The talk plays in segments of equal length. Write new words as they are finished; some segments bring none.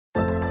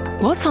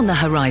What's on the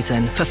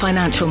horizon for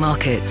financial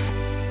markets?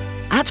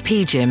 At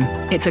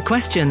PGIM, it's a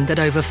question that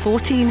over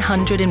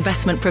 1,400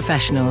 investment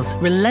professionals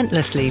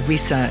relentlessly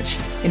research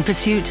in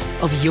pursuit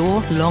of your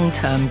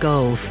long-term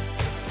goals.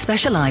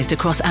 Specialized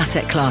across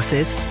asset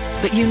classes,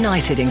 but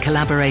united in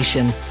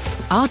collaboration,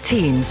 our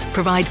teams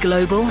provide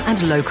global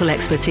and local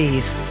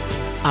expertise.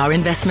 Our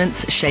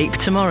investments shape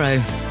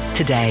tomorrow,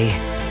 today.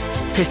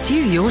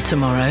 Pursue your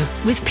tomorrow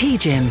with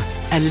PGIM,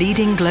 a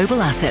leading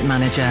global asset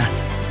manager.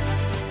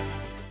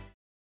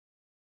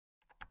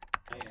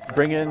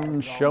 Bring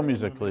in show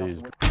music,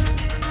 please.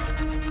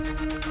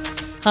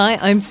 Hi,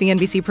 I'm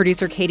CNBC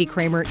producer Katie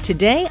Kramer.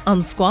 Today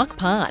on Squawk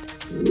Pod.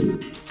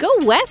 Go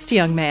West,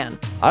 young man.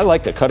 I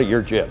like the cut of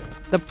your jib.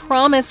 The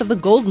promise of the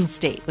Golden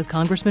State with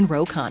Congressman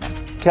Ro Khanna.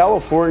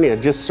 California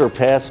just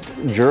surpassed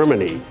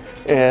Germany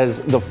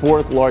as the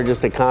fourth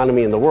largest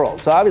economy in the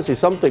world. So obviously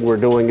something we're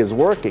doing is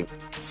working.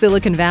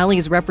 Silicon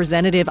Valley's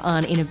representative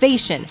on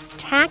innovation,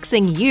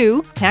 taxing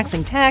you,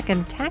 taxing tech,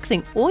 and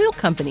taxing oil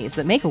companies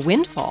that make a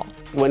windfall.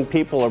 When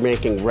people are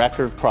making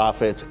record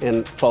profits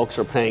and folks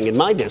are paying, in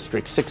my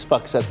district,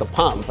 $6 at the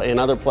pump, in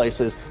other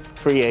places,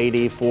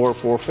 $3.80,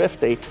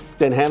 $4.50,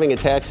 then having a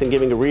tax and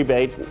giving a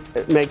rebate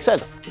makes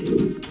sense.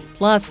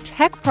 Plus,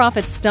 tech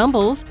profit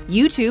stumbles,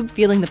 YouTube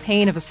feeling the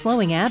pain of a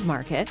slowing ad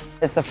market.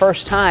 It's the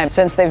first time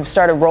since they've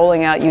started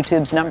rolling out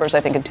YouTube's numbers,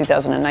 I think in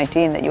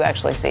 2019, that you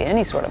actually see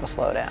any sort of a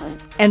slowdown.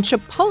 And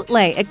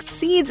Chipotle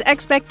exceeds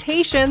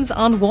expectations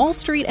on Wall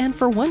Street and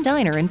for one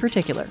diner in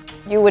particular.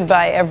 You would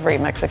buy every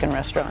Mexican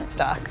restaurant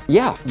stock.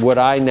 Yeah. Would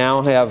I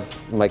now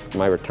have,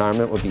 my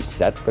retirement would be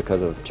set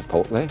because of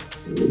Chipotle?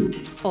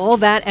 All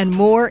that and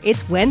more.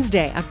 It's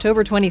Wednesday,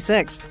 October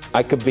 26th.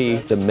 I could be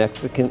the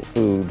Mexican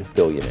food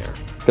billionaire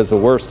because the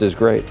worst is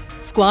great.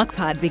 Squawk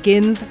Pod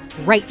begins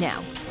right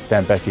now.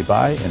 Stand Becky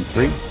by in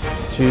 3,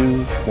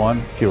 2,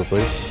 1. Cue,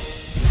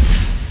 please.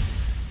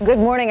 Good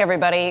morning,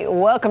 everybody.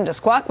 Welcome to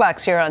Squawk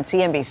Box here on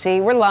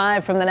CNBC. We're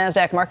live from the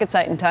NASDAQ market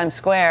site in Times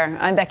Square.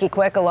 I'm Becky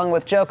Quick, along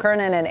with Joe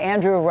Kernan and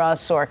Andrew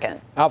Ross Sorkin.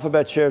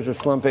 Alphabet shares are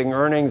slumping.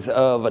 Earnings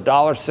of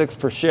 $1.06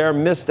 per share.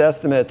 Missed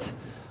estimates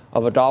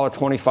of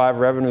 $1.25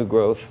 revenue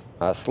growth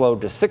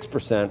slowed to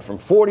 6% from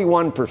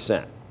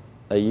 41%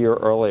 a year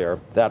earlier.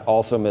 That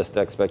also missed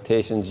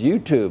expectations.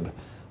 YouTube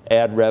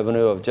ad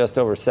revenue of just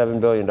over $7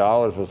 billion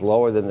was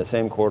lower than the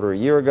same quarter a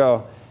year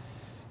ago,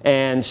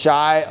 and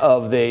shy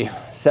of the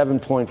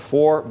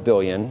 $7.4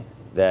 billion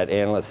that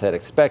analysts had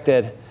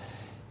expected.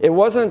 It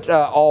wasn't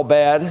all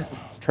bad.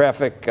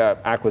 Traffic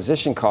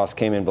acquisition costs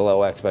came in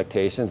below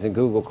expectations, and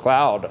Google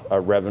Cloud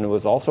revenue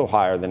was also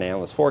higher than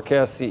analysts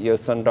forecast. CEO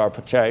Sundar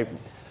Pichai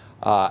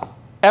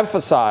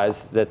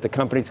emphasized that the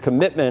company's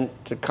commitment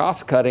to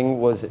cost cutting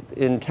was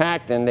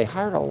intact, and they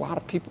hired a lot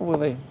of people.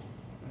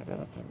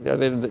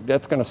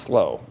 That's going to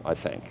slow, I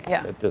think,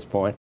 at this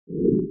point.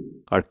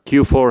 Our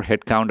Q4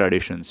 headcount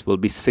additions will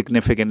be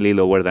significantly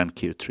lower than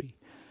Q3.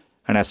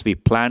 And as we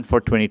plan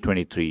for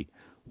 2023,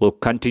 we'll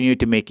continue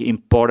to make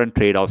important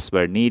trade-offs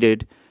where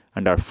needed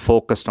and are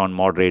focused on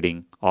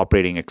moderating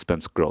operating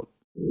expense growth.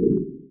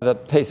 The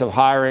pace of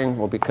hiring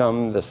will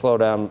become the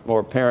slowdown more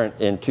apparent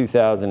in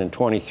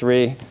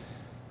 2023.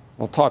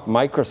 We'll talk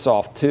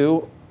Microsoft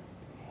too.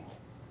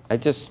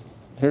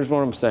 Here's what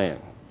I'm saying.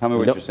 Tell me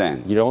what you're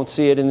saying. You don't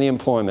see it in the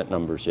employment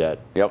numbers yet.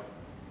 Yep.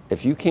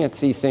 If you can't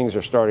see things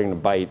are starting to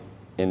bite,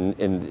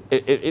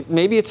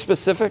 maybe it's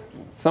specific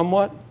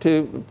somewhat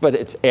to, but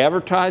it's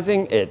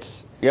advertising,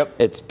 it's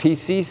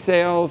PC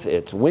sales,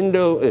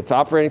 it's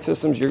operating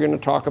systems you're going to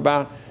talk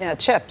about. Yeah,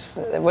 chips.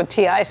 What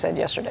TI said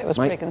yesterday was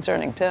pretty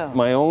concerning too.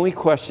 My only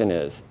question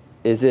is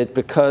it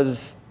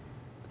because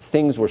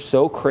things were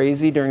so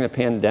crazy during the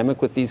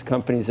pandemic with these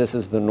companies, this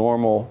is the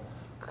normal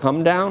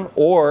come down,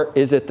 or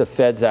is it the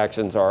Fed's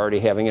actions are already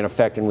having an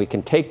effect and we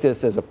can take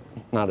this as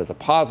not as a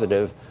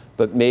positive,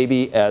 but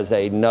maybe as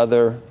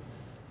another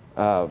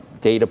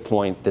data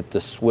point that the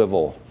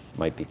swivel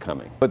might be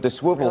coming? But the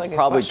swivel is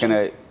probably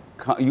going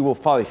to, you will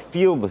probably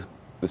feel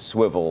the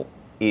swivel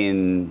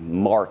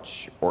in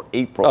March or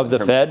April. Of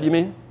the Fed, you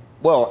mean?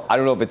 Well, I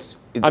don't know if it's,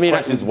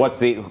 questions what's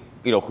the,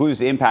 who's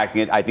impacting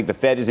it. I think the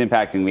Fed is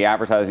impacting the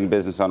advertising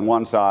business on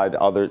one side.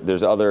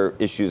 There's other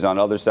issues on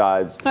other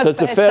sides. Does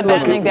the Fed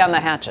look down the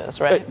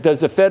hatches, right? Does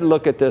the Fed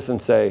look at this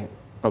and say,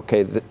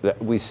 okay,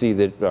 we see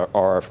that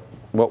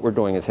what we're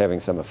doing is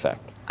having some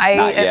effect?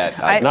 Not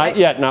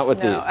yet. Not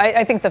with these.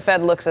 I think the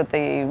Fed looks at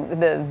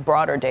the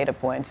broader data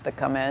points that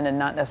come in and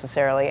not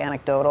necessarily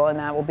anecdotal, and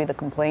that will be the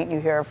complaint you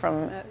hear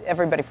from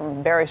everybody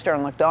from Barry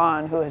Sternlicht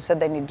on, who has said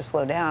they need to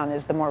slow down,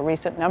 is the more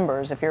recent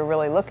numbers, if you're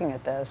really looking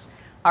at this,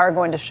 are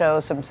going to show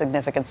some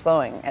significant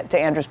slowing. To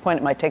Andrew's point,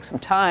 it might take some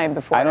time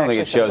before I don't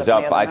think it shows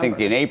up. I think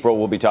in April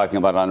we'll be talking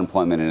about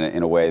unemployment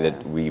in a way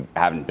that we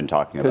haven't been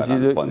talking about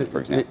unemployment, for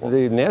example.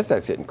 The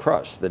NASDAQ's getting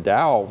crushed. The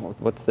Dow,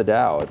 what's the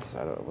Dow?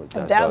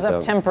 The Dow's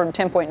up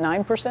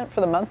 10.9%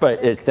 for the month.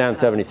 But it's down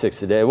 76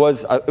 today. It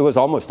was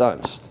almost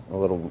unched a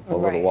little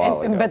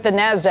while ago. But the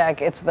NASDAQ,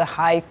 it's the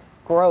high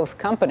growth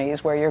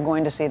companies where you're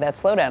going to see that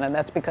slowdown, and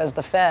that's because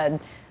the Fed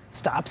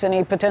stops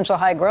any potential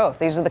high growth.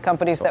 These are the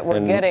companies that were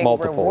getting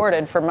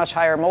rewarded for much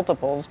higher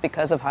multiples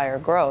because of higher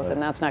growth,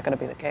 and that's not going to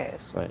be the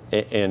case. Right.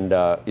 And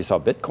you saw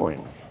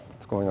Bitcoin.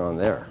 What's going on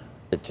there?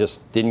 It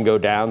just didn't go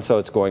down, so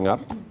it's going up.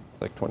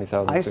 It's like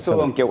 20,000. I still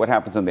don't get what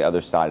happens on the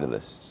other side of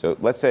this. So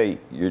let's say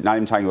you're not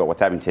even talking about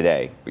what's happening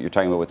today, but you're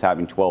talking about what's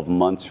happening 12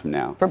 months from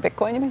now. For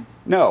Bitcoin, you mean?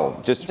 No,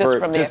 just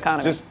from the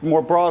economy. Just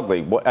more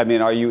broadly. I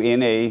mean, are you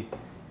in a?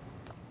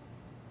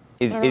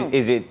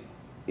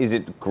 Is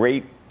it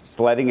great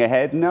sledding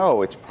ahead?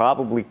 No, it's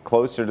probably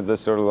closer to the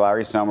sort of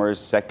Larry Summers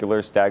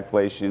secular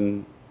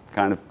stagflation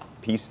kind of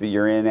piece that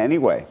you're in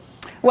anyway.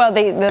 Well,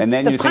 and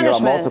then the you think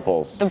about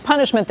multiples. The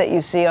punishment that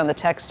you see on the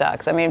tech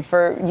stocks. I mean,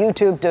 for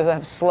YouTube to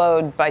have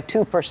slowed by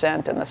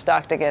 2% and the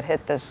stock to get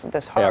hit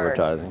this hard.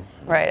 Advertising.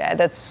 Right.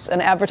 That's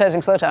an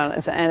advertising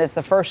slowdown. And it's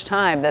the first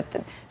time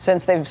that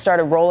since they've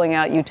started rolling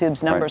out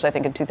YouTube's numbers, I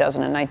think in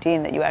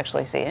 2019, that you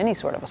actually see any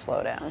sort of a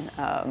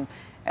slowdown.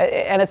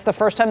 And it's the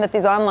first time that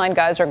these online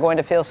guys are going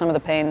to feel some of the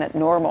pain that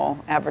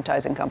normal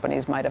advertising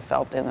companies might have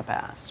felt in the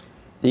past.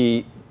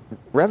 The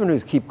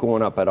revenues keep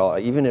going up at all,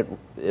 even at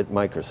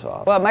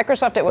Microsoft. Well,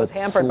 Microsoft, it was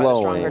hampered by the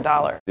stronger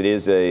dollar. It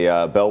is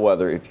a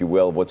bellwether, if you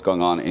will, of what's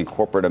going on in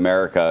corporate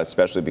America,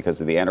 especially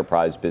because of the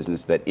enterprise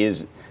business that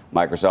is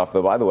Microsoft.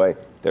 Though, by the way,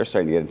 they're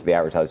starting to get into the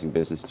advertising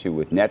business, too,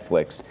 with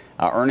Netflix.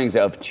 Earnings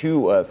of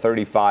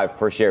 $2.35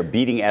 per share,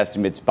 beating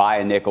estimates by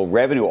a nickel.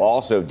 Revenue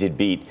also did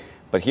beat.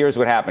 But here's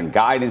what happened.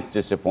 Guidance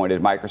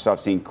disappointed. Microsoft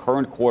seeing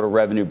current quarter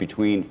revenue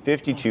between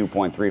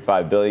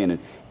 $52.35 billion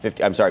and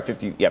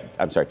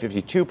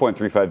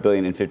 $52.35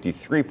 billion and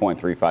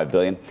 $53.35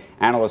 billion.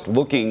 Analysts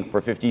looking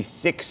for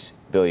 $56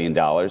 billion.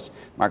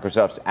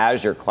 Microsoft's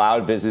Azure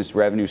cloud business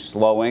revenue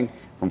slowing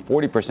from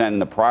 40% in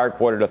the prior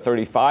quarter to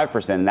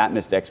 35%, and that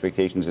missed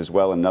expectations as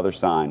well. Another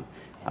sign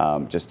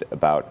just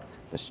about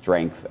the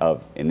strength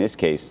of, in this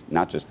case,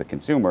 not just the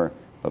consumer,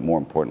 but more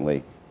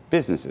importantly,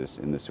 businesses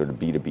in the sort of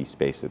B2B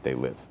space that they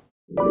live.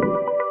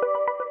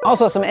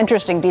 Also, some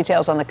interesting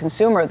details on the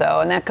consumer, though,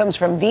 and that comes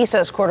from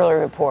Visa's quarterly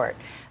report.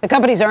 The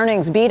company's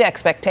earnings beat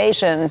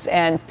expectations,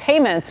 and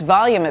payments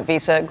volume at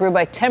Visa grew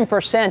by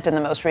 10% in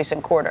the most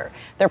recent quarter.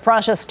 Their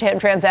processed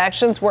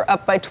transactions were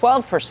up by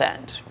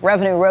 12%.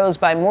 Revenue rose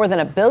by more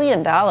than $1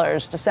 billion to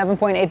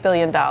 $7.8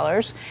 billion.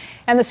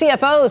 And the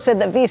CFO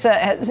said that Visa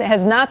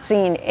has not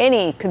seen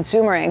any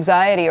consumer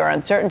anxiety or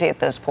uncertainty at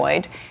this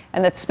point,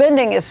 and that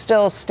spending is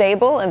still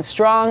stable and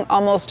strong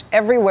almost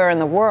everywhere in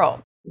the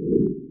world.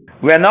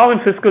 We are now in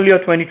fiscal year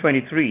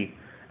 2023,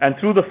 and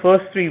through the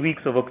first 3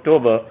 weeks of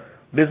October,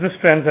 business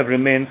trends have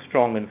remained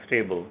strong and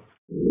stable.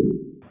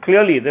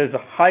 Clearly, there's a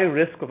high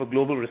risk of a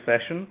global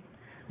recession,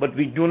 but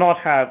we do not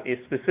have a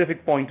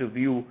specific point of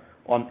view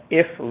on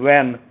if,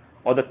 when,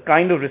 or the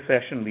kind of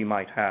recession we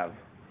might have.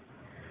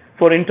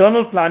 For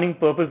internal planning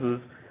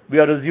purposes, we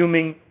are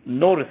assuming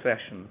no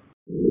recession.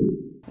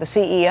 The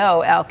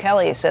CEO, Al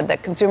Kelly, said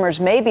that consumers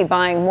may be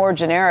buying more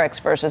generics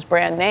versus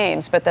brand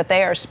names, but that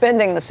they are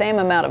spending the same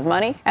amount of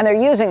money and they're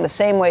using the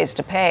same ways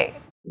to pay.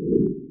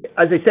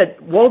 As I said,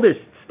 while there's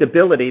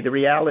stability, the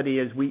reality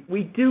is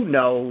we do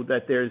know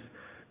that there's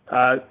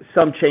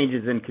some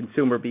changes in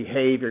consumer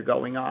behavior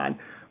going on,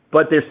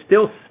 but they're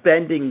still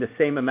spending the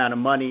same amount of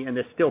money and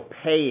they're still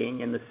paying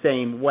in the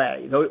same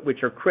way,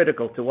 which are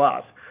critical to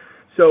us.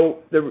 So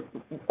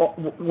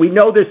we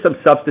know there's some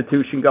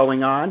substitution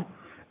going on.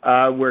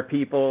 Where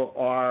people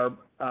are,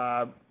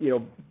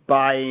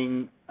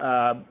 buying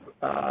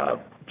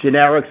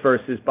generics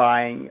versus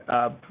buying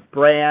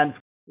brands.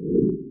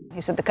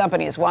 He said the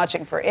company is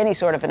watching for any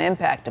sort of an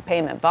impact to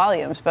payment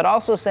volumes, but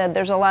also said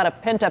there's a lot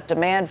of pent-up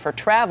demand for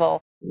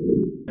travel.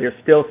 There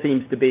still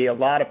seems to be a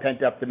lot of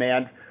pent-up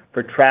demand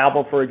for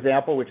travel, for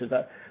example, which is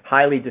a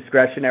highly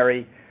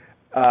discretionary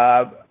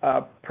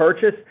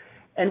purchase.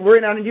 And we're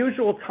in an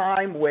unusual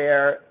time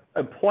where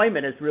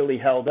employment has really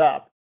held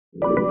up.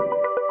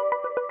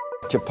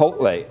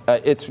 Chipotle,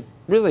 it's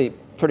really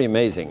pretty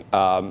amazing.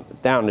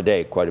 Down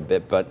today quite a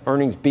bit, but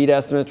earnings beat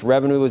estimates.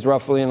 Revenue was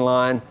roughly in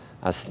line.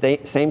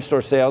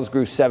 Same-store sales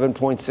grew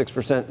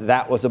 7.6%.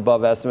 That was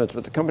above estimates,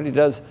 but the company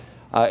does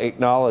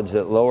acknowledge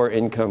that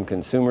lower-income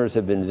consumers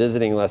have been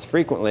visiting less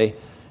frequently,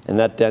 and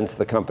that dents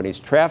the company's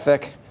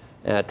traffic.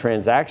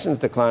 Transactions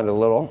declined a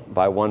little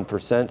by 1%.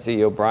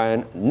 CEO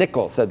Brian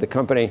Niccol said the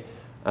company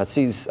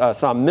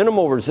saw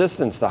minimal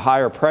resistance to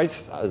higher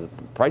prices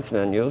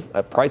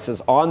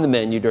on the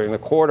menu during the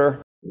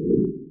quarter.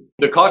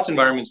 The cost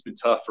environment's been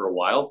tough for a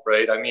while,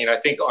 right? I mean, I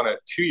think on a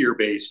 2-year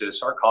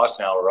basis, our costs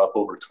now are up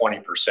over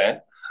 20%.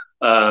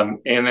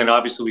 And then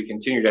obviously we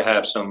continue to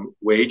have some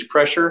wage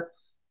pressure,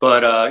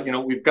 but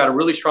we've got a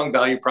really strong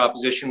value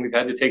proposition. We've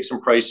had to take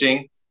some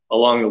pricing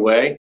along the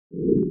way.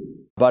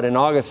 But in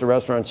August, the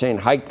restaurant chain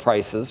hiked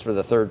prices for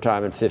the third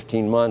time in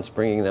 15 months,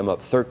 bringing them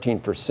up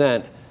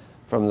 13%.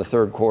 From the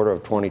third quarter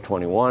of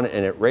 2021,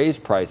 and it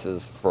raised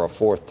prices for a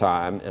fourth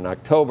time in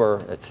October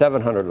at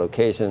 700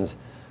 locations,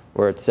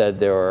 where it said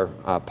there were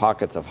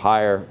pockets of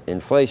higher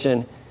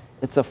inflation.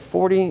 It's a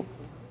 $40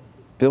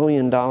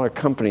 billion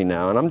company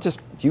now, and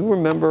do you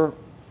remember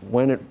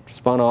when it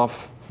spun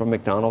off from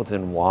McDonald's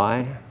and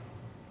why?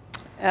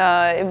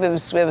 It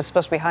was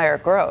supposed to be higher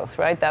growth,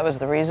 right? That was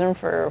the reason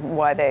for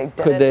why they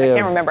did it. I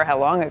can't remember how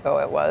long ago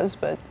it was,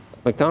 but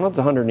McDonald's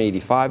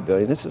 185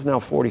 billion. This is now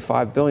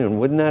 45 billion.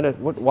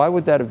 Why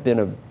would that have been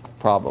a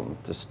problem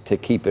to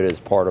keep it as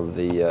part of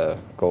the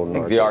golden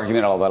arches? The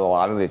argument about a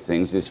lot of these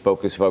things is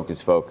focus.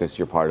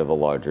 You're part of a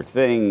larger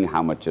thing.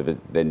 How much of it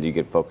then do you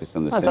get focused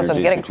on the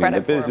synergies between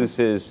the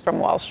businesses? From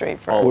Wall Street.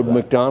 For would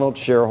McDonald's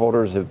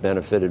shareholders have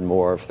benefited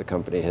more if the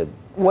company had?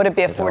 Would it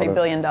be a $40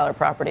 billion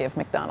property if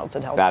McDonald's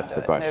had held on to it? That's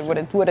the question.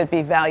 Would it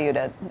be valued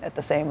at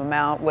the same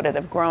amount? Would it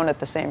have grown at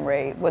the same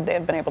rate? Would they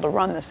have been able to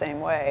run the same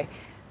way?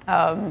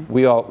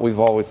 We've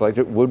always liked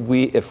it. Would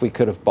we, if we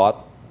could have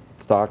bought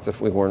stocks,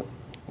 if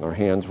our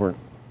hands weren't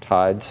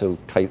tied so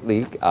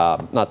tightly? It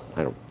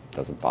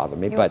doesn't bother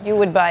me. But you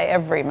would buy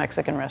every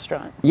Mexican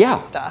restaurant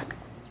stock.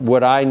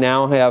 Would I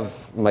now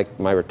have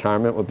my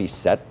retirement would be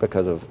set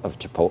because of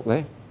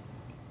Chipotle?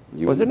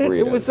 Wasn't it?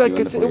 It was like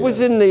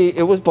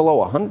it was below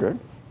 100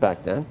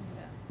 back then.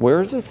 Yeah. Where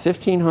is it?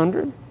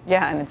 1,500?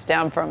 Yeah, and it's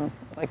down from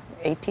like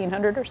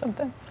 1,800 or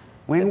something.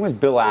 When was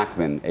Bill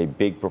Ackman a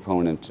big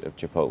proponent of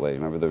Chipotle?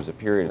 Remember, there was a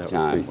period of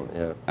time,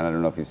 and I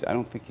don't know if I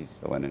don't think he's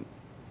still in it.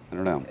 I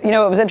don't know.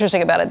 What was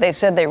interesting about it, they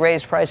said they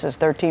raised prices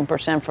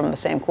 13% from the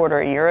same quarter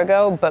a year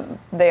ago, but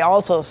they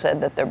also said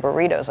that their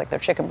burritos, like their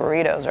chicken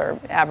burritos, are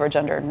average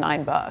under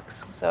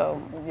 $9.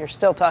 So you're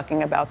still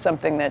talking about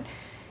something that,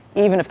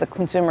 even if the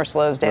consumer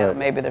slows down,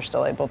 maybe they're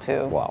still able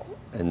to. Well,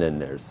 and then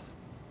there's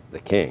the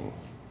king,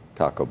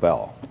 Taco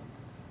Bell,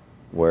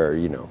 where,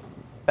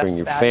 bring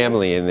your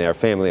family in there,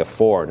 family of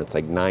four, and it's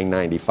like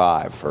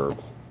 $9.95 for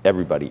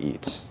everybody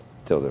eats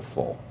till they're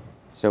full.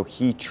 So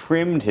he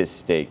trimmed his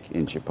stake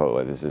in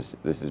Chipotle. This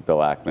is Bill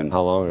Ackman.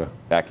 How long ago?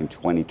 Back in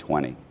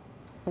 2020.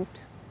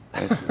 Oops.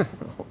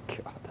 Oh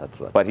God, that's.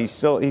 But he's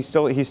still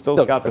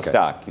got the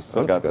stock. He's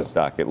still got the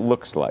stock. It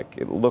looks like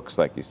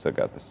he's still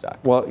got the stock.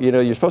 Well,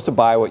 you're supposed to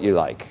buy what you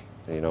like.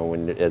 You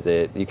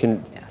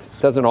can. Yes.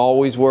 It doesn't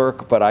always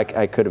work, but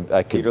I could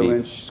Peter be.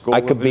 Lynch, School I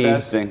could of be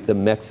investing. The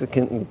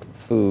Mexican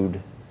food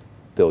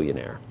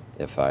billionaire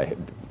if I had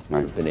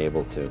been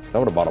able to. I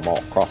would have bought them all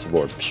across the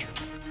board.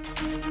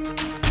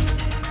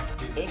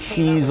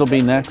 Cheese will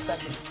be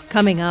next.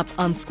 Coming up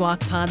on Squawk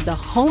Pod, the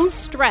home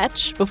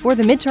stretch before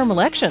the midterm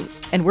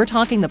elections. And we're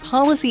talking the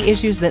policy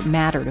issues that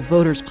matter to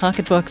voters'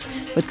 pocketbooks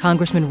with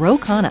Congressman Ro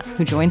Khanna,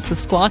 who joins the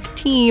Squawk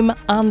team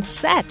on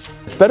set.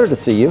 It's better to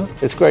see you.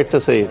 It's great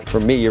to see you. For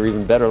me, you're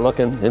even better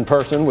looking in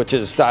person, which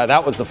is,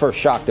 that was the first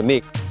shock to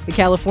me. The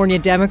California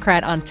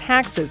Democrat on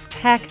taxes,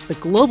 tech, the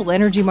global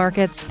energy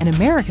markets, and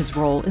America's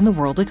role in the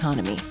world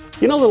economy.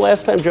 The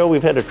last time, Joe,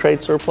 we've had a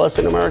trade surplus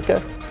in America?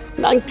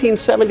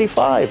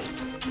 1975.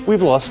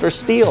 We've lost our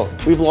steel.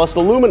 We've lost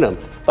aluminum.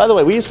 By the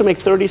way, we used to make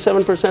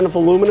 37% of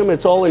aluminum.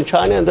 It's all in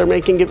China, and they're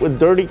making it with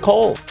dirty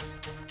coal.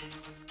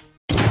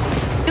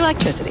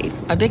 Electricity,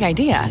 a big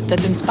idea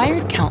that's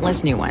inspired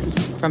countless new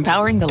ones. From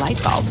powering the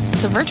light bulb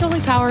to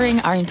virtually powering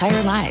our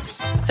entire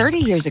lives. 30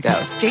 years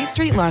ago, State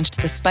Street launched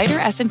the SPDR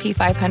S&P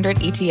 500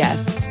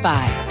 ETF,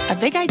 SPY. A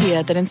big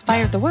idea that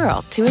inspired the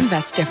world to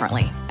invest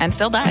differently, and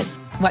still does.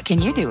 What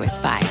can you do with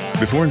SPY?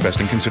 Before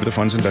investing, consider the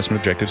fund's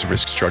investment objectives,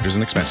 risks, charges,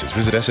 and expenses.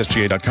 Visit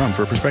ssga.com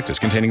for a prospectus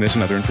containing this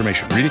and other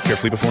information. Read it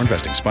carefully before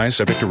investing. SPY is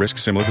subject to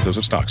risks similar to those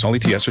of stocks. All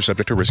ETFs are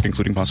subject to risk,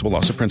 including possible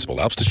loss of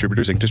principal. Alps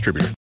Distributors, Inc.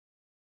 Distributor.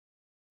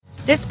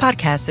 This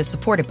podcast is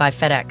supported by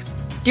FedEx.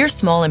 Dear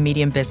small and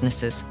medium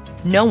businesses,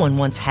 no one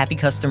wants happy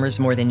customers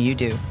more than you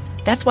do.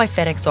 That's why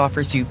FedEx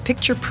offers you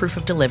picture proof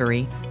of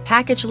delivery,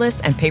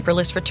 packageless and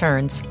paperless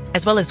returns,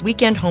 as well as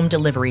weekend home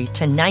delivery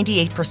to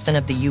 98%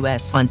 of the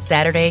U.S. on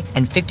Saturday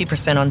and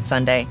 50% on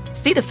Sunday.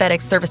 See the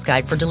FedEx service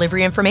guide for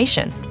delivery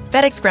information.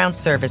 FedEx Ground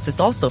service is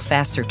also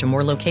faster to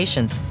more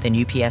locations than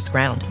UPS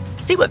Ground.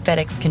 See what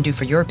FedEx can do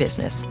for your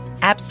business.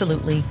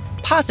 Absolutely,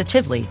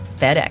 positively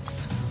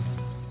FedEx.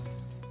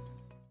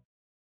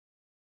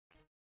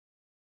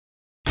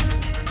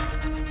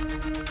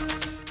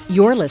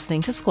 You're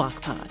listening to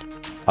Squawk Pod.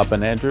 Up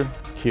and Andrew,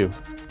 Q.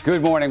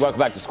 Good morning. Welcome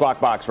back to Squawk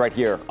Box right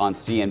here on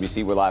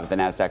CNBC. We're live at the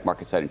NASDAQ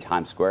market site in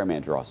Times Square. I'm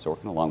Andrew Ross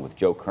Sorkin along with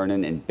Joe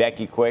Kernan and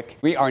Becky Quick.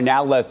 We are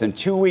now less than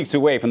 2 weeks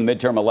away from the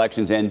midterm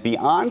elections, and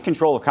beyond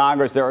control of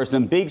Congress, there are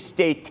some big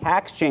state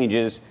tax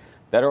changes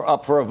that are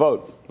up for a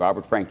vote.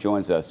 Robert Frank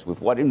joins us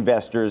with what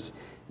investors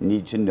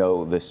need to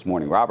know this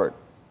morning. Robert.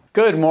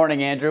 Good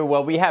morning, Andrew.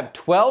 Well, we have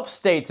 12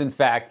 states, in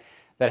fact,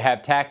 that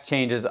have tax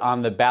changes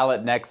on the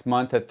ballot next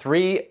month.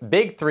 The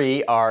big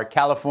three are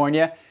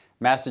California,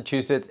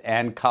 Massachusetts,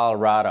 and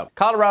Colorado.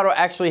 Colorado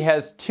actually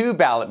has two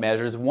ballot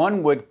measures.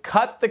 One would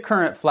cut the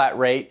current flat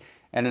rate,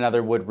 and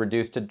another would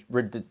reduce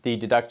the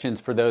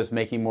deductions for those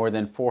making more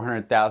than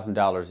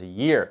 $400,000 a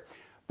year.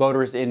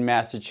 Voters in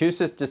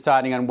Massachusetts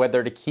deciding on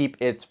whether to keep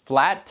its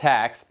flat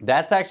tax,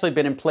 that's actually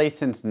been in place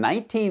since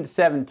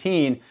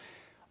 1917,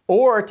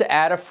 or to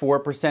add a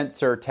 4%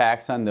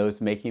 surtax on those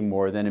making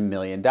more than $1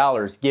 million,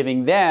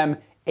 giving them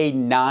a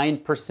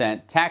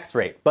 9% tax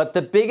rate. But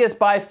the biggest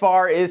by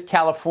far is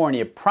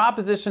California.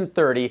 Proposition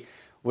 30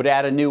 would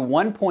add a new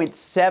 1.75%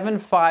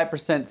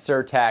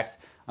 surtax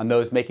on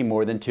those making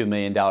more than $2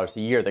 million a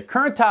year. The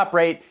current top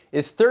rate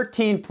is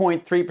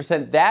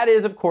 13.3%. That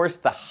is, of course,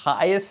 the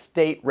highest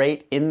state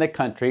rate in the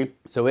country.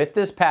 So if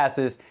this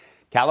passes,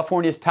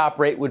 California's top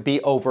rate would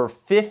be over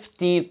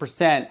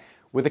 15%,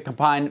 with a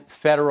combined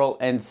federal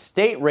and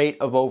state rate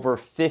of over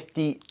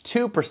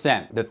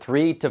 52%. The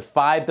 $3 to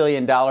 $5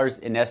 billion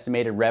in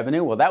estimated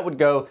revenue, well, that would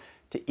go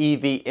to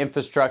EV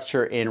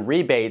infrastructure and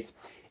rebates.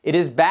 It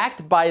is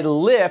backed by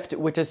Lyft,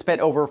 which has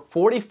spent over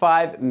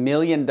 $45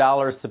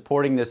 million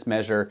supporting this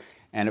measure,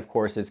 and of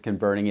course is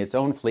converting its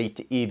own fleet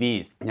to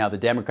EVs. Now, the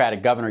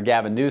Democratic Governor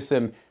Gavin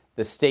Newsom,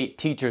 the state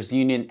teachers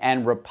union,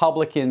 and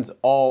Republicans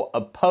all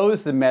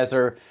oppose the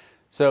measure.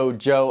 So,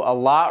 Joe, a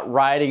lot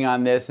riding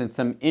on this and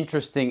some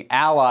interesting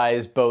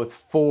allies both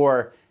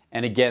for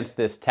and against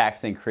this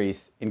tax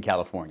increase in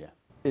California.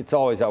 It's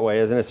always that way,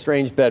 isn't it?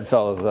 Strange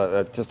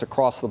bedfellows just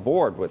across the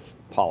board with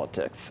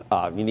politics.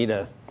 You need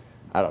I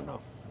don't know.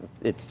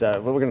 It's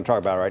what we're going to talk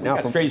about right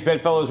now. Strange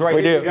bedfellows, right?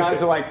 We do. You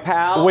guys are like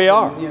pals. We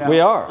are. And, you know. We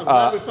are. I'm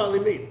glad we finally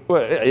meet.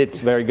 Well,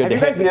 it's very good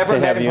have you guys never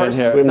met in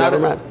person? We've never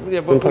met.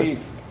 Yeah, but we,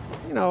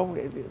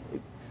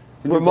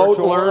 remote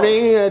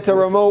learning, it's a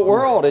remote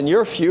world. In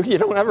your view, you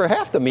don't ever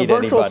have to meet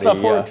anybody. The virtual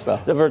stuff works, though.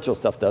 The virtual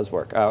stuff does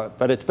work.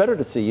 But it's better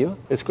to see you.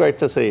 It's great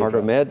to see you. Hard to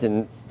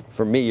imagine.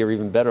 For me, you're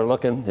even better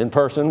looking in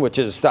person, which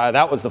is,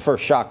 that was the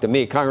first shock to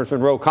me.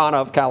 Congressman Ro Khanna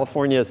of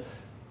California's,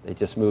 they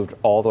just moved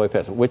all the way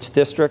past. Which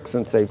district?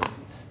 Since they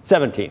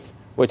 17th,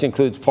 which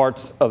includes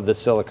parts of the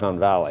Silicon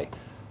Valley.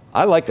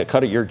 I like the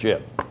cut of your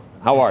jib.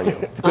 How are you?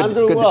 It's good, I'm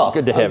doing well.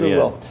 Good to have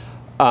you.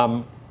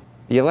 Well.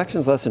 The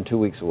election's less than 2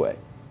 weeks away.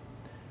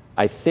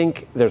 I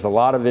think there's a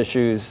lot of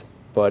issues,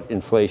 but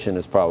inflation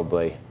is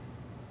probably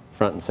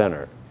front and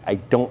center. I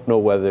don't know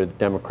whether the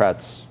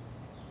Democrats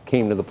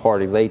came to the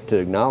party late to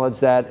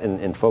acknowledge that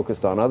and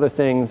focused on other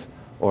things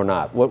or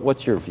not.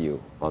 What's your view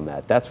on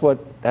that? That's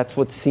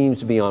what seems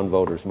to be on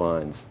voters'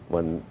 minds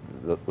when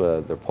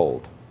they're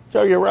polled.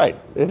 Joe, you're right.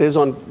 It is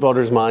on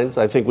voters' minds.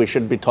 I think we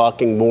should be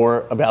talking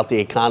more about the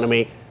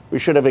economy. We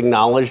should have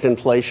acknowledged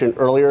inflation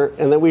earlier,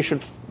 and then we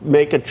should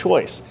make a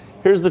choice.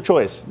 Here's the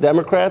choice.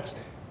 Democrats,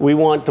 we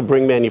want to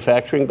bring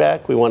manufacturing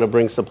back. We want to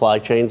bring supply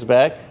chains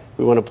back.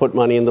 We want to put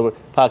money in the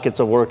pockets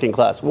of working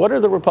class. What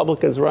are the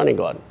Republicans running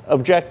on?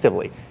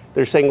 Objectively,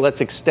 they're saying let's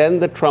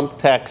extend the Trump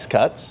tax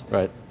cuts.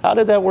 Right. How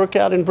did that work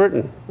out in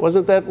Britain?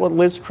 Wasn't that what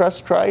Liz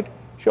Truss tried?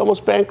 She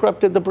almost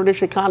bankrupted the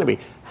British economy.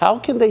 How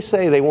can they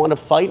say they want to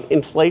fight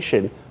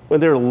inflation when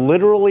they're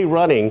literally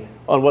running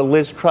on what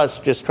Liz Truss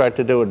just tried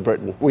to do in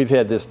Britain? We've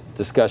had this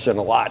discussion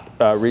a lot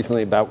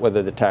recently about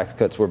whether the tax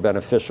cuts were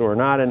beneficial or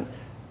not. And,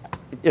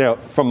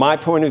 from my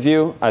point of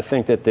view, I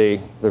think that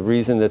the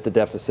reason that the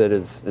deficit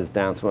is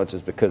down so much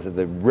is because of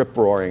the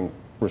rip-roaring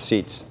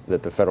receipts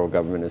that the federal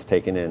government has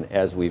taken in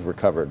as we've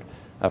recovered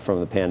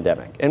from the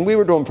pandemic. And we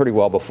were doing pretty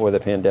well before the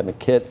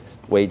pandemic hit.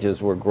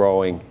 Wages were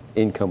growing.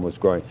 Income was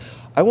growing.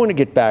 I want to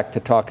get back to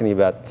talking to you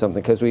about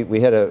something, because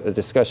we had a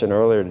discussion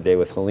earlier today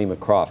with Halima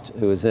Croft,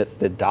 who was at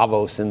the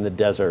Davos in the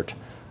Desert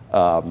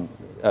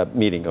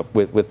meeting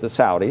with the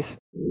Saudis.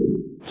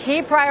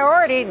 Key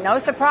priority, no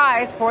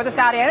surprise, for the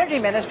Saudi energy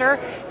minister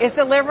is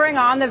delivering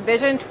on the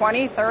Vision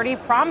 2030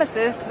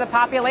 promises to the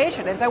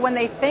population. And so when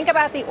they think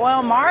about the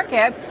oil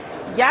market,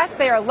 yes,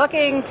 they are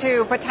looking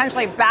to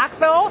potentially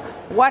backfill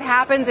what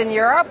happens in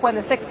Europe when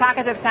the sixth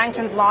package of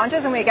sanctions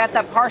launches and we get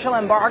the partial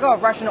embargo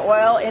of Russian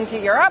oil into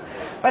Europe.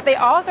 But they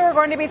also are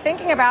going to be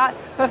thinking about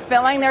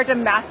fulfilling their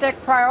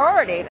domestic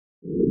priorities.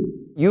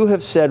 You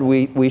have said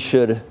we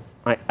should,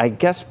 I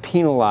guess,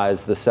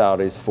 penalize the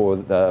Saudis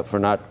for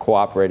not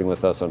cooperating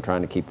with us on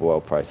trying to keep oil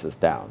prices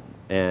down.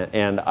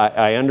 And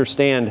I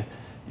understand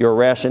your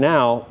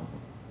rationale,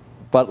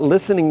 but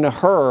listening to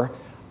her,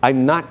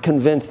 I'm not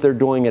convinced they're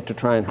doing it to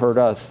try and hurt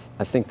us.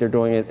 I think they're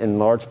doing it in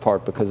large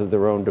part because of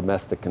their own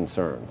domestic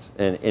concerns.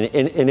 And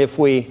if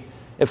we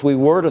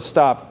were to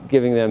stop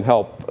giving them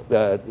help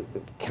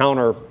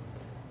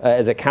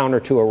as a counter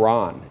to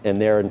Iran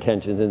and their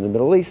intentions in the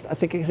Middle East, I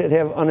think it could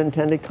have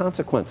unintended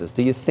consequences.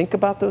 Do you think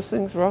about those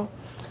things, Ro?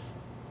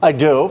 I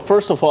do.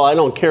 First of all, I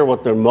don't care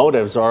what their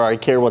motives are. I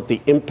care what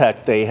the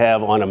impact they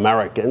have on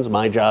Americans.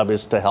 My job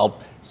is to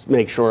help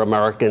make sure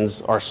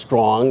Americans are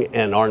strong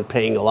and aren't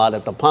paying a lot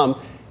at the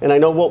pump. And I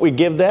know what we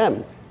give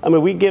them. I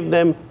mean, we give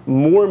them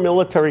more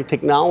military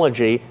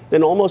technology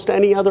than almost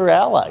any other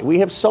ally. We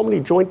have so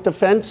many joint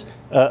defense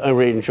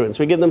arrangements.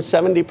 We give them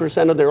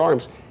 70% of their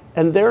arms.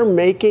 And they're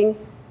making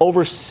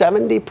over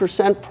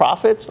 70%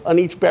 profits on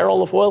each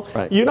barrel of oil.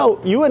 Right.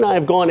 You and I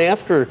have gone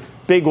after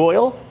big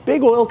oil.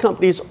 Big oil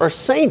companies are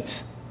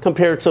saints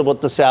compared to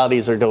what the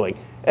Saudis are doing.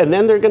 And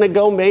then they're going to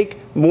go make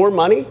more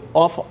money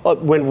off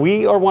when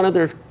we are one of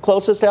their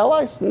closest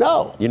allies?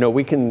 No.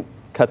 We can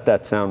cut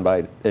that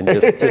soundbite and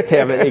just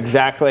have it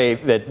exactly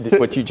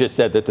what you just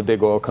said, that the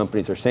big oil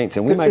companies are saints,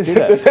 and we might do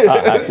that.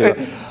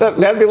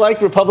 That'd be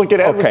like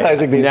Republican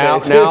advertising these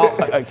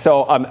days.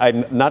 So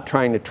I'm not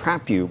trying to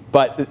trap you,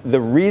 but the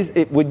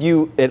reason, would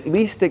you at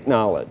least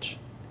acknowledge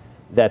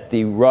that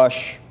the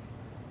rush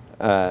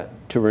to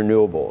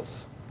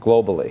renewables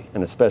globally,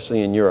 and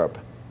especially in Europe,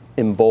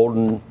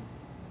 embolden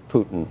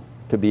Putin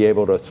to be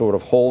able to sort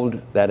of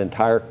hold that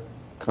entire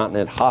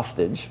continent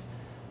hostage.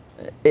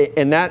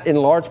 And that, in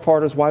large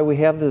part, is why we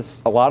have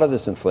a lot of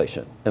this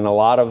inflation, and a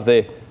lot of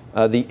the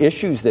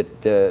issues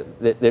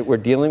that we're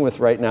dealing with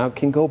right now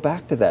can go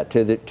back to that,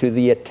 to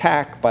the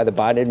attack by the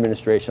Biden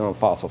administration on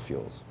fossil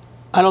fuels.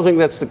 I don't think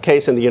that's the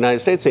case in the United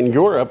States. In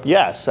Europe,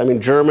 yes. I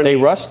mean, Germany.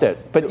 They rushed it,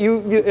 but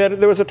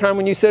there was a time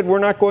when you said we're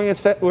not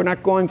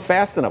going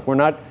fast enough. We're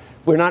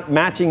not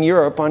matching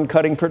Europe on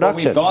cutting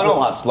production. Well, we've gone a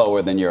lot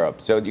slower than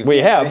Europe. So we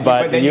have,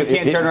 but then you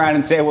can't turn around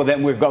and say, well,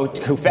 then we go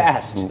too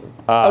fast.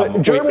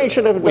 Germany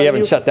should have. We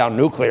haven't shut down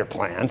nuclear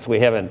plants. We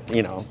haven't,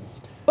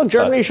 Well,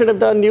 Germany should have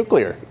done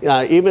nuclear.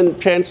 Even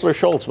Chancellor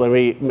Scholz, when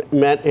we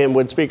met him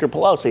with Speaker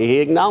Pelosi,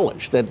 he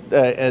acknowledged that,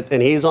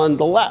 and he's on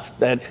the left,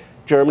 that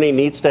Germany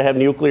needs to have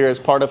nuclear as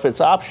part of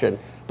its option.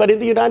 But in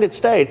the United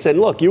States,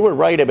 and look, you were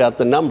right about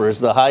the numbers,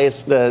 the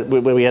highest,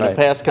 when we had a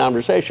past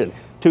conversation,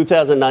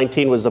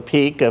 2019 was the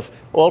peak of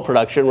oil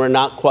production. We're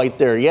not quite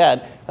there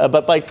yet.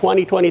 But by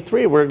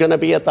 2023, we're going to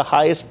be at the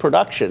highest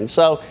production.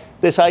 So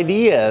this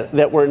idea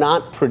that we're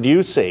not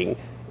producing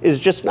is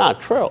just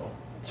not true.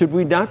 Should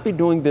we not be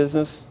doing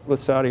business with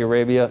Saudi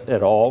Arabia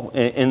at all?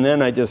 And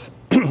then I just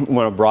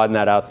want to broaden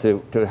that out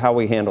to how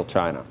we handle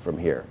China from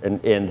here.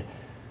 And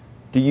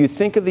do you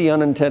think of the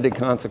unintended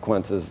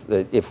consequences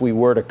that if we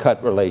were to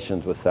cut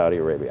relations with Saudi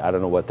Arabia? I don't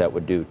know what that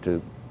would do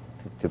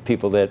to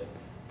people that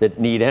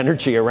need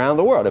energy around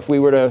the world. If we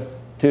were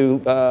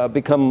to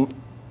become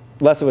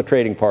less of a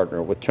trading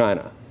partner with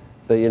China,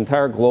 the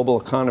entire global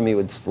economy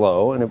would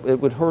slow, and it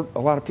would hurt a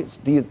lot of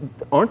people.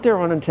 Aren't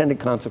there unintended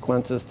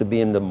consequences to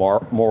being the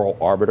moral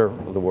arbiter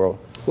of the world?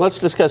 Let's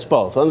discuss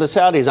both. On the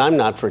Saudis, I'm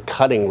not for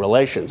cutting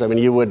relations. I mean,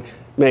 you would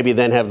maybe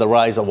then have the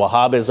rise of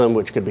Wahhabism,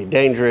 which could be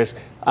dangerous.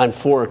 I'm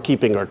for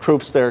keeping our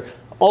troops there.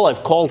 All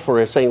I've called for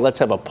is saying let's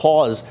have a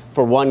pause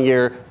for 1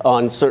 year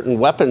on certain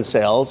weapon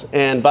sales.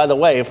 And by the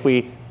way, if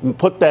we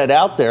put that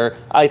out there,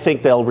 I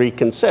think they'll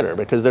reconsider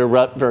because they're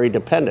very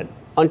dependent.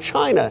 On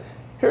China,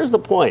 here's the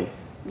point.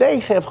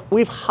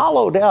 We've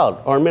hollowed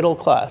out our middle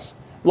class.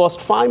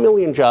 Lost 5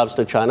 million jobs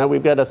to China.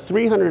 We've got a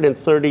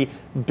 $330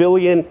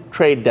 billion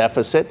trade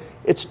deficit.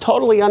 It's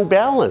totally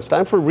unbalanced.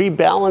 I'm for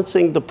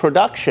rebalancing the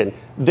production.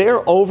 They're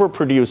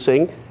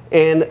overproducing,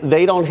 and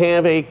they don't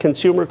have a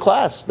consumer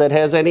class that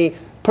has any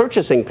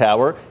purchasing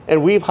power,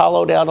 and we've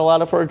hollowed out a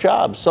lot of our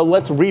jobs. So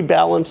let's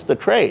rebalance the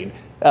trade,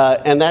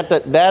 and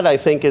that I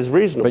think is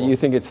reasonable. But you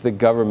think it's the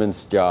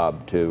government's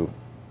job to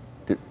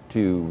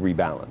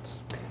rebalance?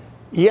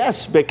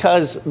 Yes,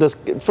 because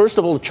first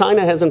of all,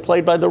 China hasn't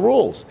played by the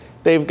rules.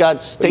 They've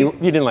got state. You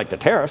didn't like the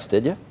tariffs,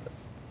 did you?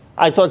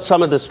 I thought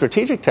some of the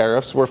strategic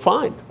tariffs were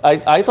fine.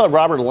 I thought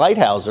Robert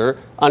Lighthizer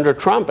under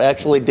Trump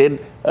actually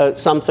did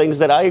some things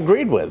that I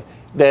agreed with.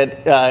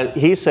 That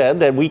he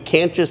said that we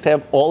can't just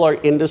have all our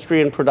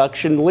industry and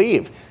production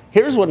leave.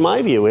 Here's what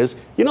my view is.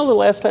 You know the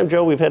last time,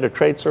 Joe, we've had a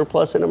trade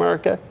surplus in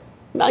America?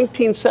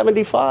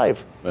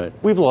 1975. Right.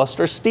 We've lost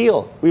our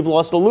steel. We've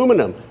lost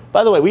aluminum.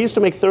 By the way, we used to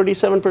make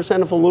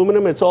 37% of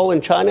aluminum. It's all in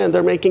China, and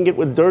they're making it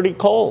with dirty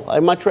coal.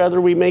 I'd much rather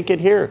we make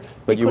it here.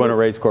 But you want to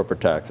raise corporate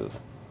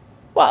taxes?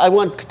 Well, I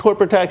want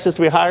corporate taxes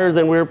to be higher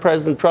than where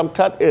President Trump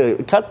cut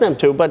them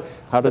to. But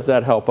how does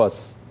that help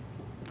us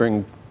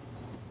bring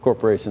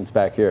corporations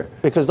back here?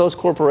 Because those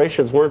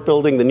corporations weren't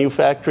building the new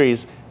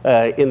factories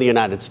in the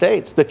United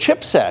States. The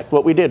CHIPS Act,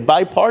 what we did,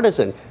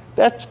 bipartisan,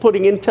 that's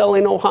putting Intel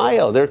in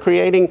Ohio. They're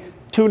creating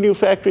 2 new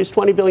factories,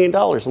 $20 billion.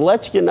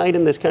 Let's unite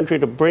in this country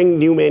to bring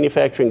new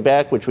manufacturing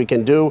back, which we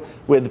can do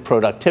with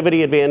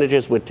productivity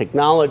advantages, with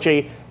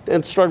technology,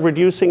 and start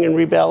reducing and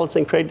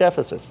rebalancing trade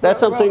deficits. That's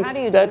something. How do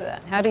you do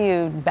that? How do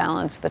you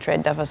balance the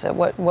trade deficit?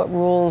 What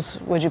rules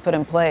would you put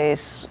in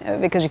place?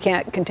 Because you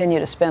can't continue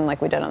to spend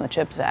like we did on the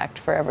CHIPS Act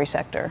for every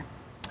sector.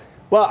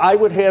 Well, I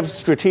would have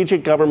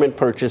strategic government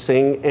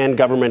purchasing and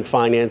government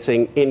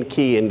financing in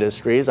key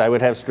industries. I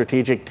would have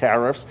strategic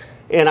tariffs.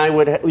 And I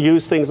would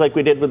use things like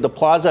we did with the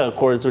Plaza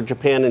Accords with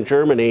Japan and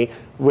Germany,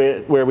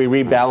 where we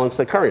rebalance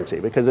the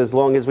currency. Because as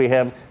long as we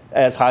have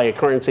as high a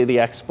currency, the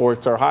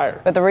exports are higher.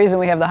 But the reason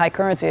we have the high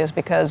currency is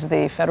because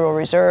the Federal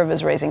Reserve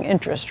is raising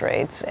interest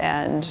rates,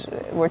 and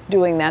we're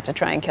doing that to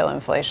try and kill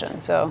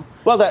inflation. So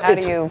how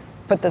do you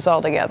put this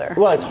all together?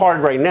 Well, it's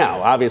hard right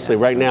now. Obviously,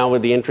 right now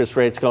with the interest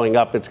rates going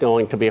up, it's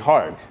going to be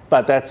hard.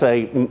 But that's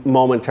a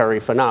momentary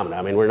phenomenon.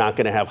 I mean, we're not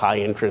going to have high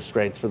interest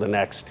rates for the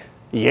next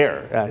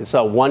year.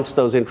 So once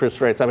those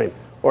interest rates,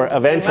 or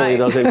eventually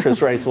those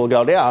interest rates will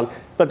go down.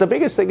 But the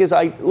biggest thing is,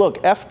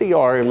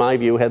 FDR, in my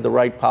view, had the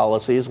right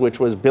policies, which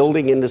was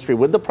building industry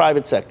with the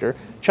private sector.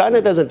 China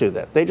doesn't do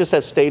that. They just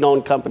have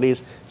state-owned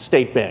companies,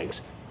 state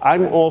banks.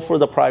 I'm all for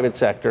the private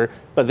sector,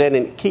 but then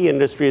in key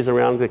industries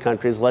around the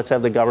countries, let's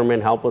have the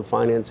government help with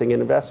financing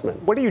and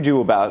investment. What do you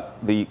do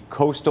about the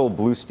coastal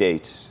blue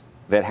states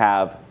that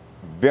have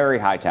very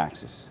high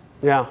taxes?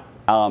 Yeah.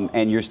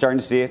 And you're starting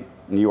to see it.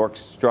 New York's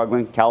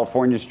struggling,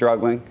 California's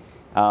struggling.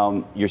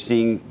 You're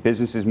seeing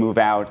businesses move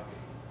out.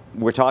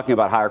 We're talking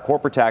about higher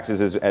corporate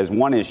taxes as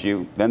one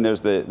issue. Then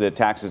there's the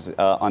taxes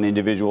on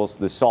individuals,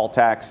 the SALT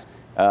tax,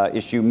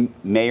 issue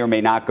may or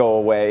may not go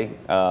away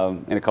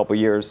in a couple of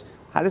years.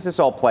 How does this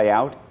all play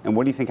out, and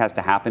what do you think has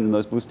to happen in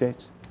those blue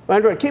states?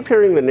 Andrew, I keep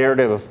hearing the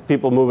narrative of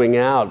people moving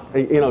out.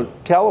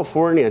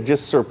 California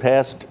just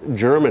surpassed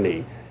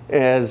Germany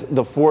as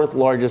the fourth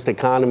largest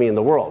economy in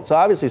the world. So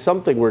obviously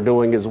something we're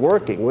doing is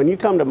working. When you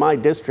come to my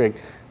district,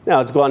 now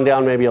it's gone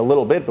down maybe a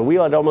little bit, but we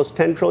had almost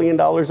 $10 trillion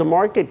of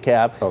market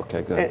cap.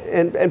 Okay,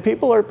 good. And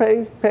people are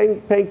paying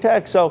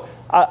tax. So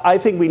I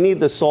think we need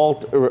the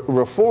SALT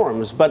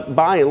reforms, but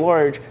by and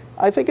large,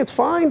 I think it's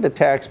fine to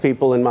tax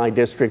people in my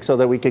district so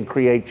that we can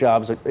create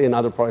jobs in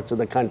other parts of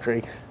the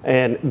country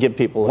and give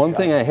people a One job.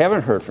 thing I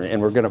haven't heard from you,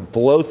 and we're going to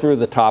blow through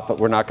the top, but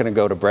we're not going to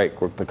go to break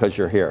because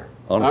you're here.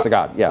 Honest to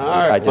God. Yeah,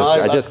 right.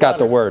 I just got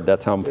the word.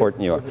 That's how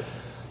important you are.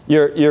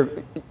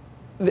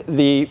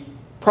 The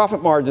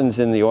profit margins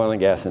in the oil and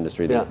gas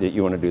industry that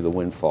you want to do the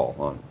windfall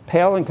on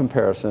pale in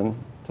comparison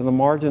to the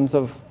margins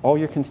of all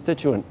your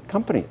constituent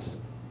companies.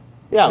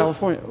 Yeah.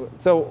 California.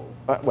 So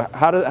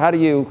how do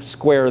you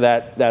square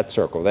that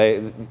circle?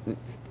 Do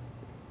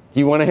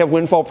you want to have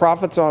windfall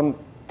profits on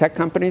tech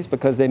companies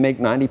because they make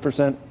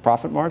 90%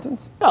 profit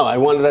margins? No, I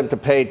wanted them to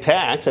pay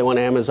tax. I want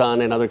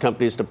Amazon and other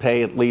companies to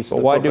pay at least.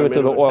 But why do it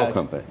to the oil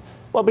company?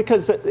 Well,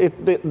 because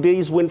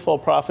these windfall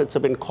profits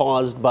have been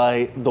caused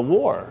by the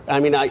war. I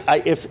mean,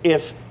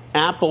 if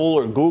Apple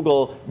or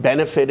Google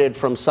benefited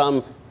from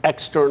some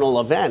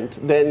external event,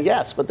 then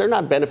yes, but they're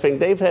not benefiting.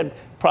 They've had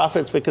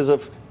profits because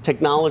of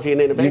technology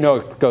and innovation. You know,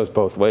 it goes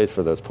both ways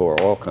for those poor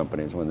oil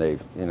companies when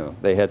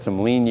they had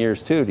some lean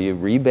years too. Do you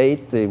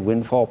rebate the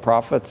windfall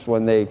profits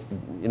when they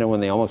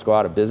almost go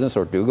out of business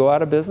or do go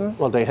out of business?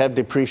 Well, they have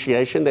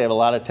depreciation. They have a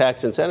lot of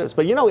tax incentives.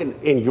 But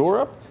in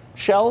Europe,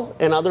 Shell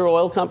and other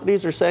oil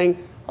companies are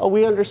saying, oh,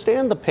 we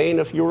understand the pain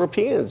of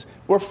Europeans.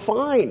 We're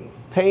fine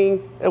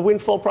paying a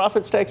windfall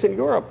profits tax in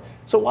Europe.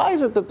 So why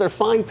is it that they're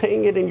fine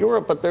paying it in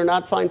Europe, but they're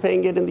not fine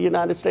paying it in the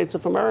United States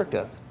of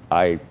America?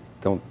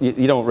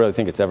 You don't really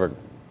think it's ever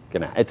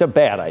gonna, it's a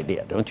bad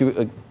idea, don't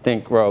you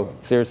think, Ro?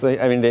 Seriously?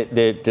 I mean,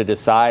 to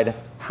decide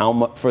how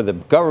much, for the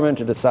government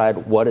to decide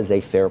what is a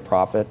fair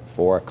profit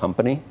for a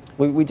company,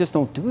 we just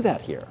don't do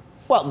that here.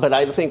 Well, but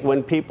I think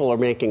when people are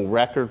making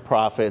record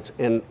profits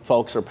and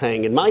folks are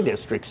paying, in my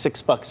district,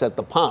 $6 at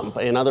the pump,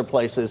 in other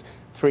places,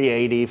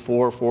 $3.80,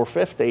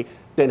 $4.50,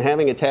 then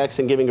having a tax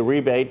and giving a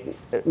rebate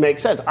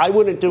makes sense. I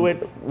wouldn't do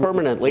it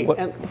permanently.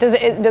 Does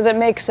it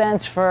make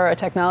sense for a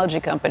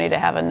technology company to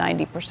have a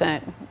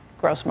 90%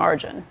 gross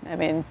margin? I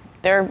mean,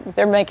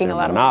 they're making a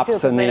lot of money too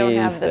because they don't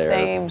have the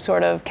same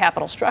sort of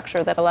capital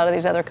structure that a lot of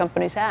these other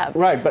companies have.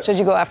 Right, but should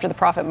you go after the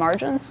profit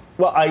margins?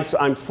 Well,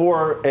 I'm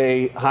for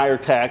a higher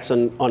tax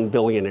on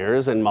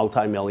billionaires and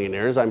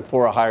multimillionaires. I'm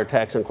for a higher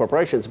tax on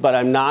corporations, but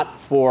I'm not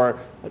for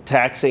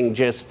taxing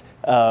just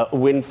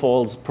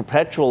windfalls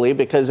perpetually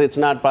because it's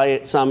not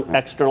by some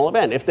external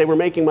event. If they were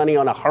making money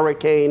on a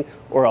hurricane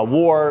or a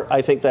war,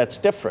 I think that's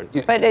different.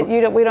 But we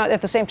don't.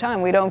 At the same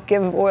time, we don't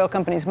give oil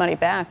companies money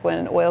back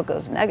when oil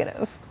goes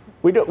negative.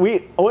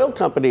 Oil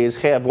companies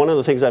have, one of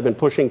the things I've been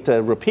pushing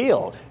to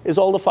repeal is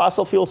all the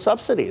fossil fuel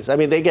subsidies. I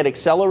mean, they get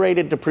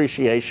accelerated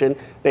depreciation.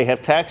 They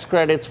have tax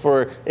credits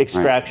for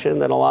extraction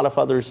that a lot of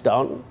others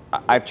don't.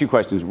 I have two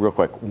questions real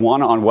quick.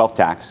 One on wealth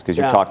tax, because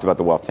you talked about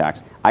the wealth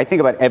tax. I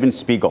think about Evan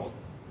Spiegel.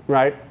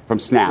 Right. From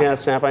Snap. Yeah,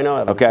 Snap, I know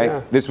Evan. Okay.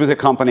 Yeah. This was a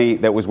company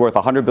that was worth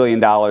 $100 billion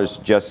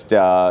just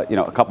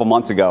a couple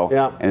months ago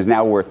and is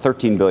now worth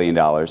 $13 billion.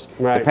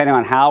 Right. Depending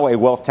on how a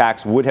wealth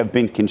tax would have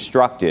been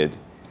constructed,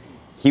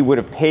 he would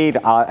have paid,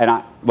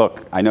 I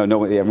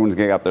know everyone's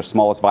going to get their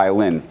smallest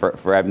violin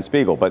for Evan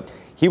Spiegel, but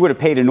he would have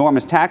paid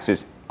enormous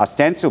taxes,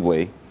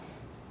 ostensibly,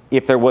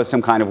 if there was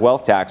some kind of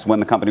wealth tax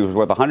when the company was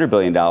worth $100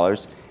 billion,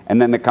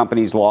 and then the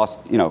company's lost,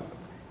 80%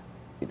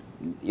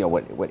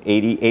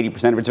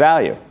 of its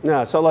value.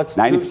 No, so let's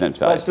 90% of its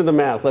value. Let's do the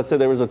math. Let's say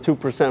there was a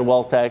 2%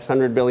 wealth tax,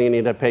 $100 billion,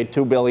 he'd have paid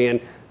 $2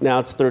 billion. Now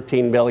it's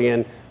 $13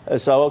 billion.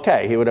 So,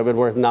 okay, he would have been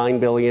worth $9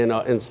 billion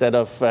instead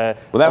of. Well,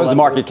 that was the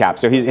market cap,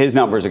 so his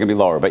numbers are going to be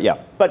lower, but yeah.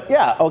 But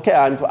yeah, okay,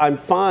 I'm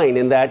fine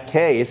in that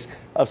case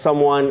of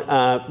someone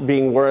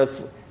being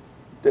worth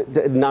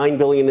 $9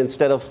 billion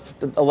instead of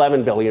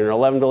 $11 billion or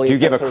 $11 billion. Do you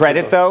give a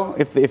credit though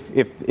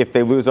if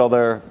they lose all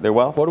their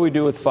wealth? What do we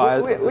do with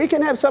five? We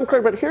can have some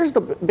credit, but here's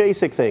the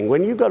basic thing.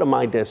 When you go to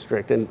my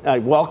district, and I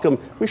welcome,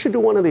 we should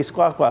do one of these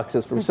Squawk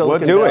Boxes from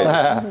Silicon Valley.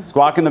 We'll do it.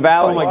 Squawk in the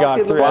Valley. Oh my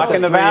God, Squawk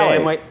in the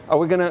Valley. Are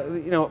we going to,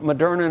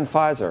 Moderna and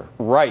Pfizer,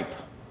 ripe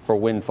for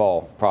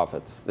windfall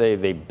profits.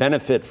 They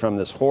benefit from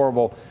this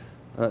horrible,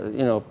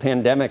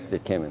 pandemic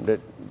that came in.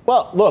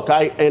 Well, look,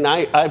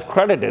 I've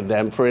credited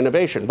them for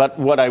innovation, but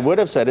what I would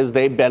have said is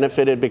they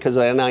benefited because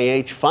of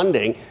NIH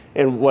funding,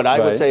 and what I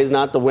would say is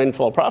not the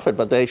windfall profit,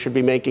 but they should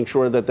be making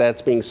sure that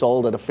that's being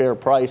sold at a fair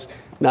price,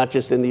 not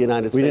just in the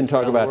United States. We didn't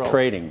talk about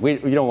trading. We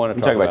don't want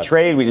to talk about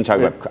trade. We didn't talk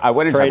about. I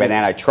wouldn't talk about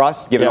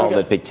antitrust, given all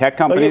the big tech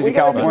companies in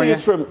California.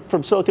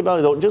 From Silicon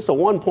Valley, though, just the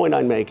one point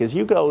I'd make is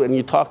you go and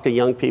you talk to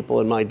young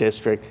people in my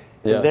district,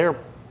 and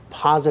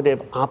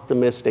positive,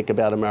 optimistic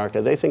about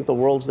America. They think the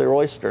world's their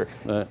oyster.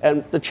 Right.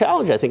 And the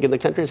challenge, I think, in the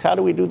country is how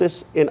do we do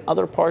this in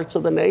other parts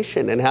of the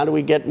nation? And how do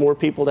we get more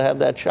people to have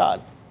that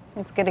shot?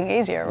 It's getting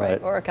easier,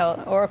 right?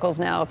 Oracle's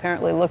now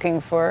apparently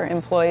looking for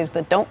employees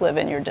that don't live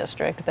in your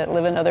district, that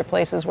live in other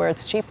places where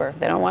it's cheaper.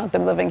 They don't want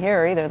them living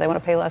here either. They want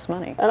to pay less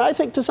money. And I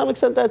think to some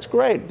extent that's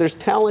great. There's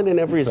talent in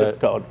every zip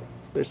code.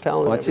 There's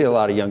talent. Well, I see a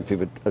lot of young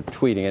people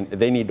tweeting, and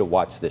they need to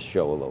watch this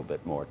show a little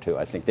bit more, too.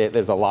 I think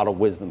there's a lot of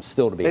wisdom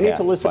still to be had. They need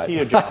to listen to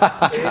you,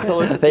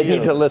 John. They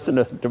need to listen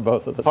to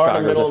both of us. Part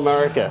of middle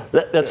America.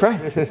 That's right.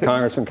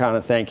 Congressman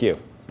Khanna, thank you.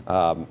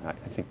 I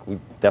think we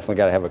definitely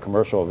got to have a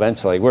commercial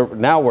eventually.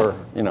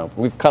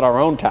 We've cut our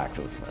own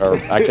taxes, or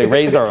actually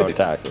raised our own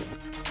taxes.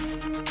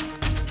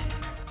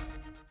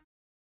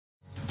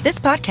 This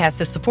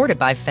podcast is supported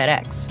by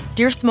FedEx.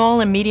 Dear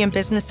small and medium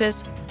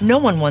businesses, no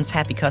one wants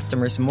happy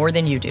customers more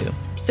than you do.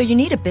 So you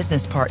need a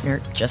business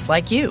partner just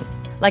like you.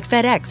 Like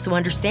FedEx, who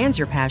understands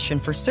your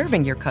passion for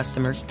serving your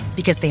customers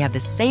because they have the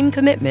same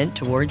commitment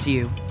towards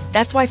you.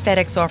 That's why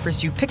FedEx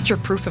offers you picture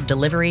proof of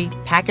delivery,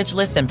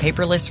 packageless and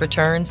paperless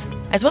returns,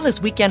 as well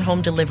as weekend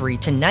home delivery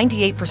to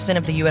 98%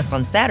 of the U.S.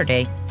 on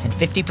Saturday and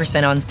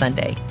 50% on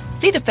Sunday.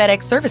 See the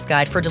FedEx service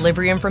guide for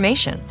delivery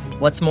information.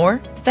 What's more,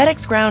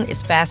 FedEx Ground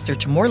is faster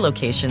to more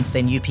locations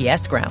than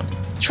UPS Ground.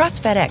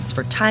 Trust FedEx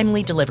for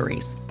timely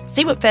deliveries.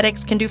 See what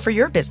FedEx can do for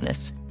your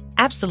business.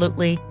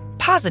 Absolutely,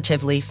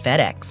 positively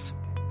FedEx.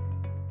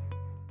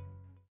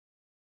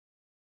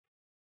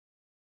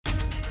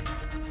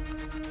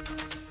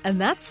 And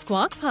that's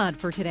Squawk Pod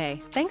for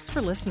today. Thanks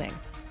for listening.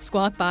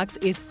 Squawk Box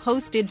is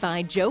hosted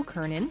by Joe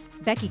Kernan,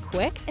 Becky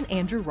Quick, and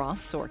Andrew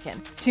Ross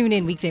Sorkin. Tune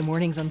in weekday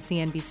mornings on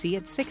CNBC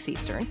at 6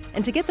 Eastern.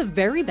 And to get the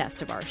very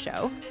best of our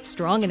show,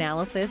 strong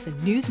analysis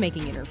and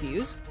news-making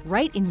interviews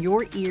right in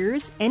your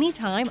ears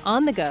anytime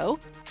on the go,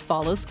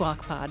 follow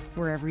Squawk Pod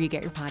wherever you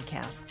get your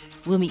podcasts.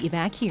 We'll meet you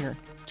back here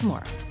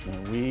tomorrow.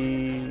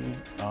 We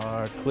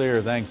are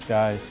clear. Thanks,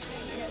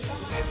 guys.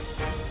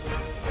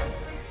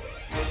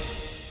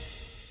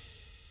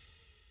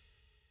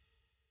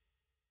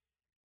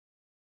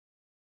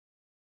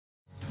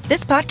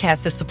 This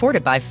podcast is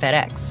supported by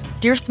FedEx.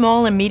 Dear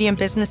small and medium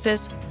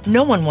businesses,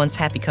 no one wants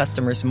happy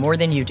customers more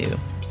than you do.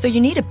 So you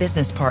need a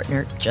business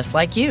partner just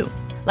like you.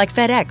 Like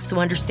FedEx, who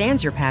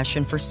understands your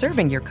passion for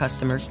serving your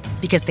customers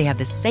because they have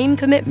the same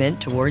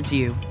commitment towards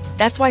you.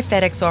 That's why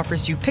FedEx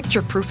offers you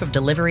picture proof of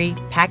delivery,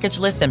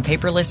 packageless and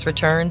paperless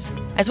returns,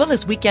 as well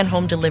as weekend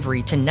home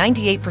delivery to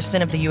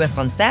 98% of the U.S.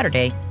 on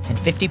Saturday and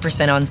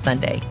 50% on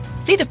Sunday.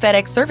 See the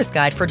FedEx service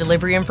guide for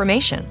delivery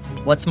information.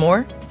 What's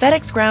more,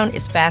 FedEx Ground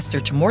is faster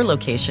to more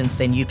locations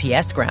than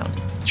UPS Ground.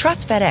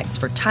 Trust FedEx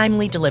for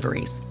timely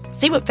deliveries.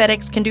 See what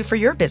FedEx can do for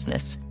your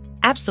business.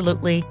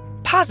 Absolutely,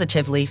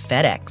 positively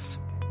FedEx.